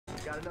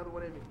Got another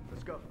one in me.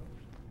 Let's go.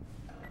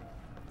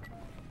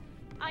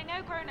 I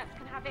know grown-ups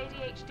can have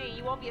ADHD.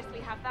 You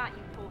obviously have that,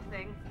 you poor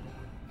thing.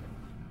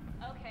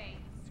 Okay,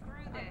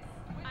 screw this.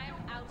 I am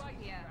out of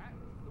here.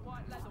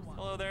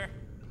 Hello there.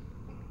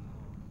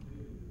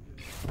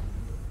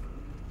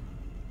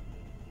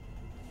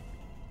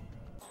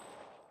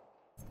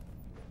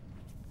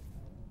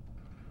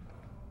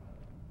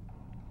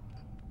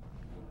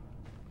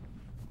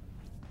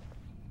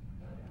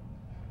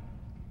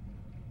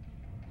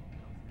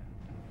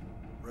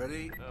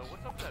 Ready?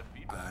 What's up with that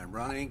feedback? I'm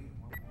running.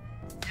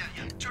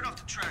 Yeah, turn off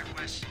the track,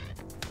 Wes.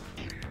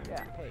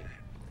 Yeah, hey.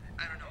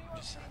 I don't know,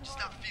 just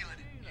not feeling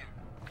it here,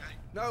 okay?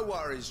 No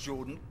worries,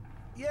 Jordan.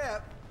 Yeah,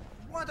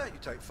 why don't you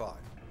take 5?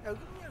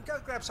 Go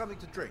grab something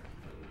to drink.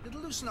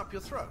 It'll loosen up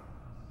your throat.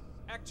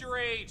 Act your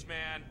age,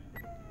 man.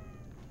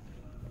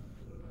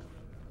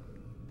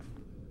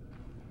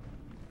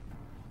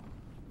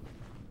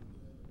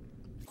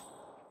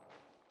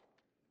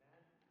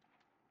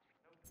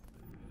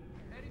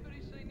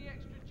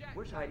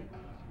 Where's Heidi?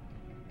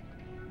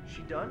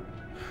 She done?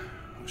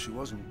 Well, she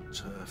wasn't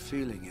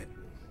feeling it.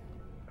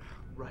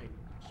 Right.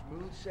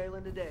 Smooth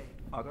sailing today.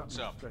 I don't want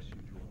So. to stress you,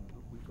 Jordan,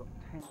 but we've got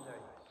 10 days to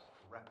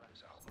wrap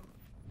this album.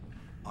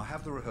 I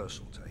have the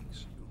rehearsal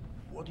takes.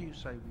 What do you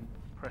say we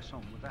press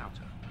on without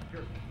her?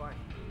 Sure, fine.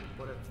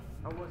 Whatever.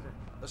 How was it?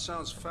 That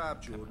sounds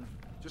fab, Jordan.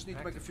 Just need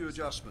to make a few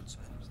adjustments.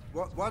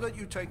 Why don't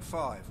you take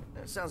 5?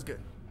 Sounds good.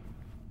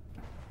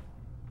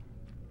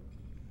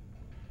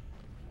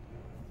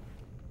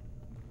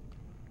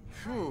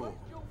 Phew.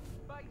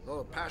 A lot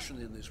of passion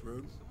in this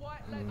room.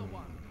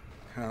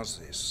 How's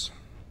this?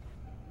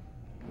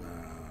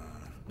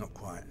 Not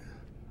quite.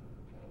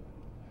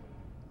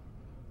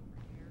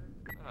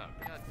 Oh,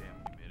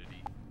 goddamn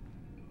humidity.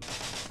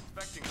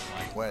 Expecting a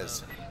light.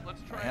 Wes,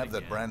 Let's try I have it that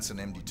again. Branson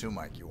MD2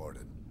 mic you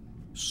ordered.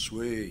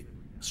 Sweet.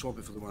 Swap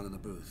it for the one in the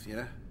booth,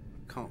 yeah?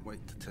 Can't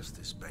wait to test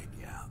this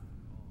baby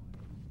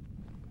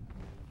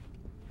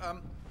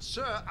out.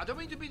 Sir, I don't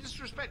mean to be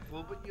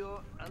disrespectful, but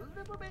you're a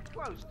little bit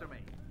close to me.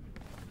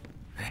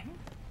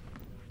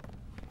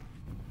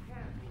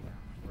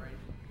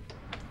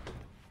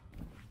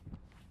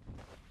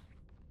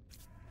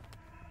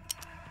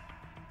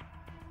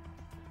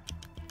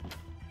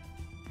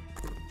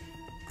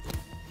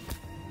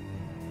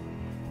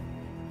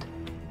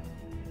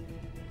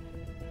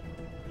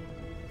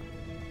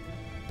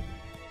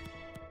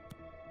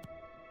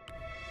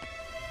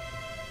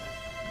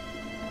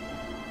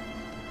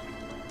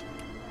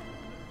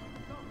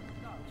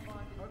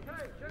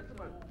 Okay,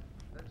 gentlemen.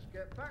 Let's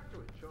get back to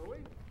it, shall we?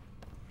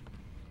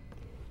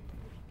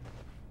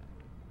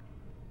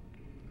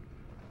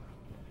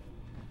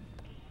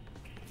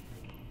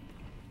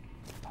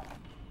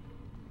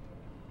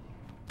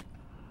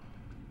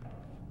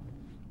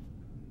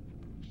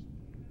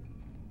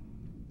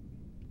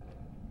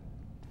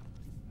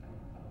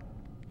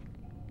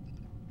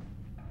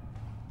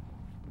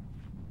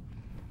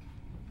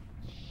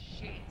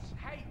 Shit.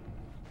 Hey,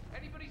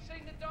 anybody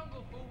seen the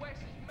dongle for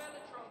Wes's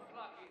Mellotron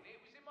plug-in? It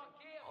was in my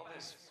gear. All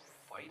this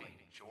fighting,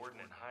 Jordan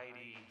and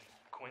Heidi,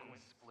 Quentin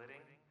splitting.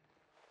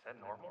 Is that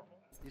normal?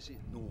 Is it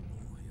normal,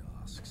 he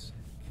asks.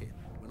 Kid,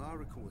 when I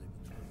recorded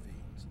with the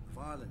Ravines, the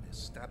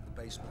violinist stabbed the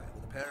bass player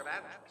with a pair of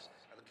antlers,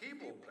 and the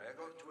keyboard player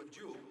got into a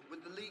duel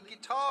with the lead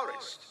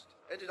guitarist.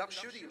 Ended up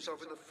shooting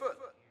himself in the foot.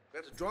 We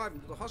had to drive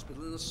him to the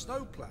hospital in a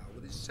snowplow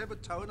with his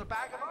severed toe and a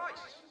bag of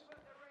ice.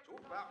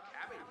 Talk about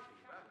cabin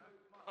fever.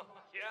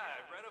 Yeah,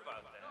 I read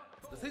about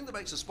that. The thing that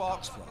makes the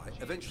sparks fly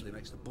eventually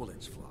makes the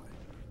bullets fly.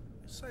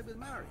 Same with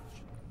marriage.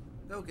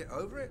 They'll get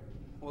over it,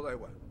 or they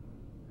won't.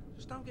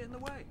 Just don't get in the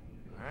way.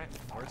 All right,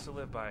 words to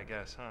live by, I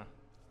guess, huh?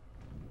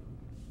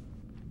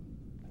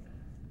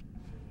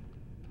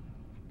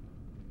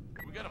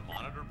 We got a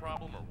monitor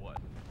problem or what?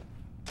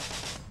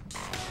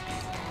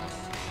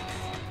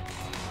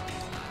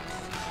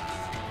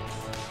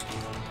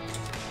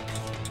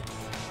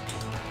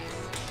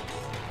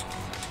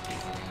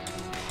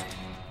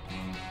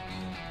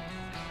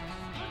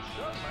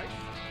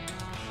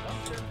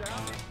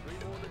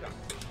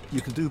 You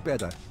can do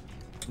better.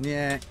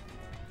 Yeah.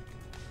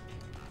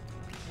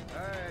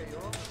 Hey, you're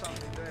on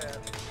something there.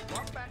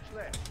 One batch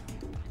left.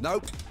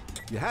 Nope.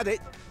 You had it.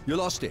 You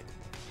lost it.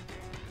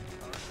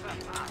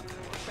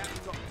 Cap's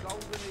got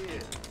golden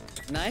ears.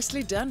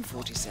 Nicely done,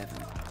 47.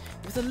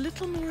 With a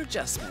little more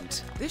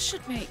adjustment, this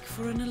should make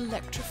for an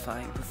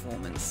electrifying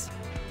performance.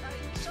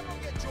 Hey, someone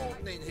get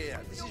Jordan in here.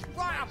 This is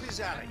right up his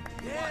alley.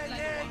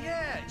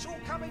 Yeah. It's all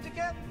coming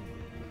together.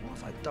 What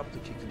if I dubbed the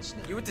kick and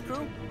snip? You with the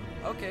crew?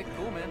 Okay,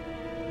 cool, man.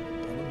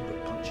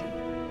 But punchy?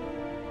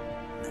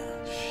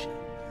 Nah, shit.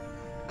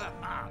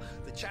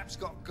 The chap's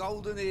got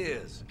golden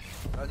ears.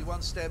 Only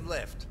one stem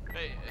left.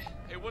 Hey,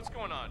 what's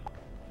going on?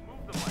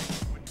 Move the mic,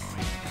 would you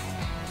please?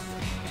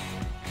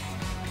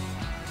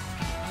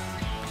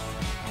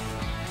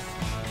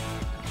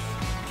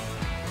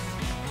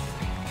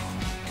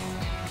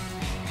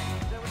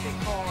 Is that what they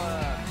call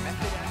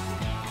method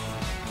acting?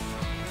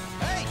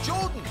 Hey,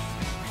 Jordan!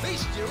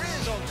 Feast your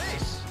ears on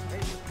this!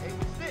 Hey,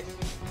 what's this?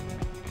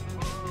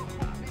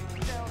 Big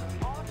down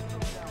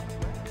awesome.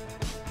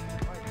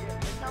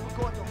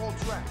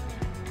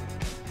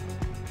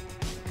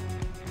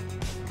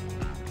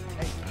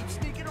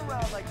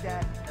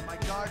 that, and my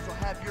guards will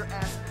have your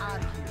ass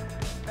out of here.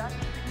 Back to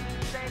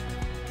the safe.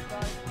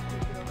 Guys,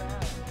 take it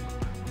around.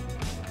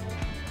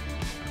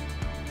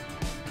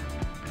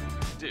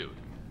 Dude,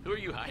 who are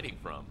you hiding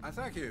from? I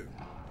thank you.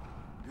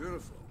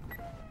 Beautiful.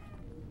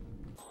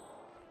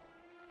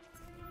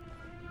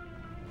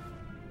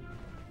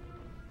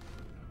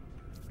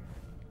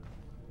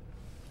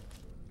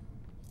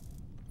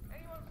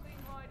 Anyone seen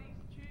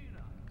Heidi's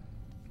tuna?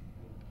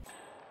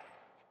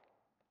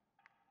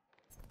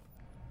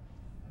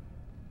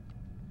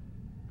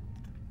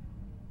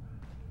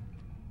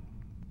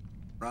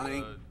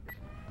 Ronnie?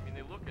 I mean,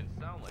 they look and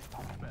sound like two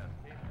fast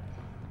kids.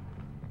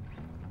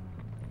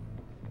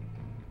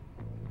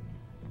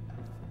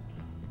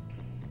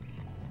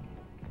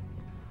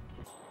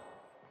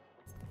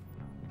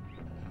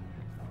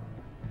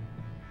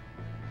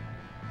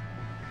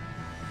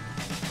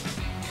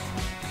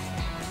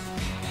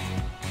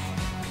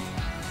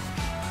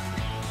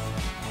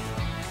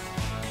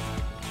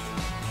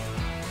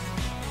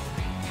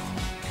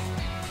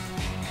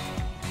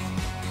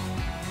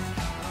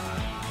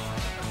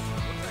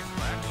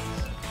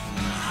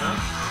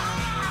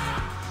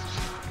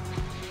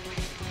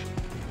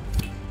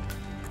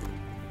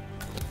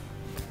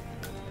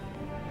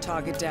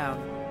 Target down.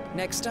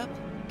 Next up,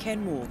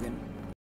 Ken Morgan.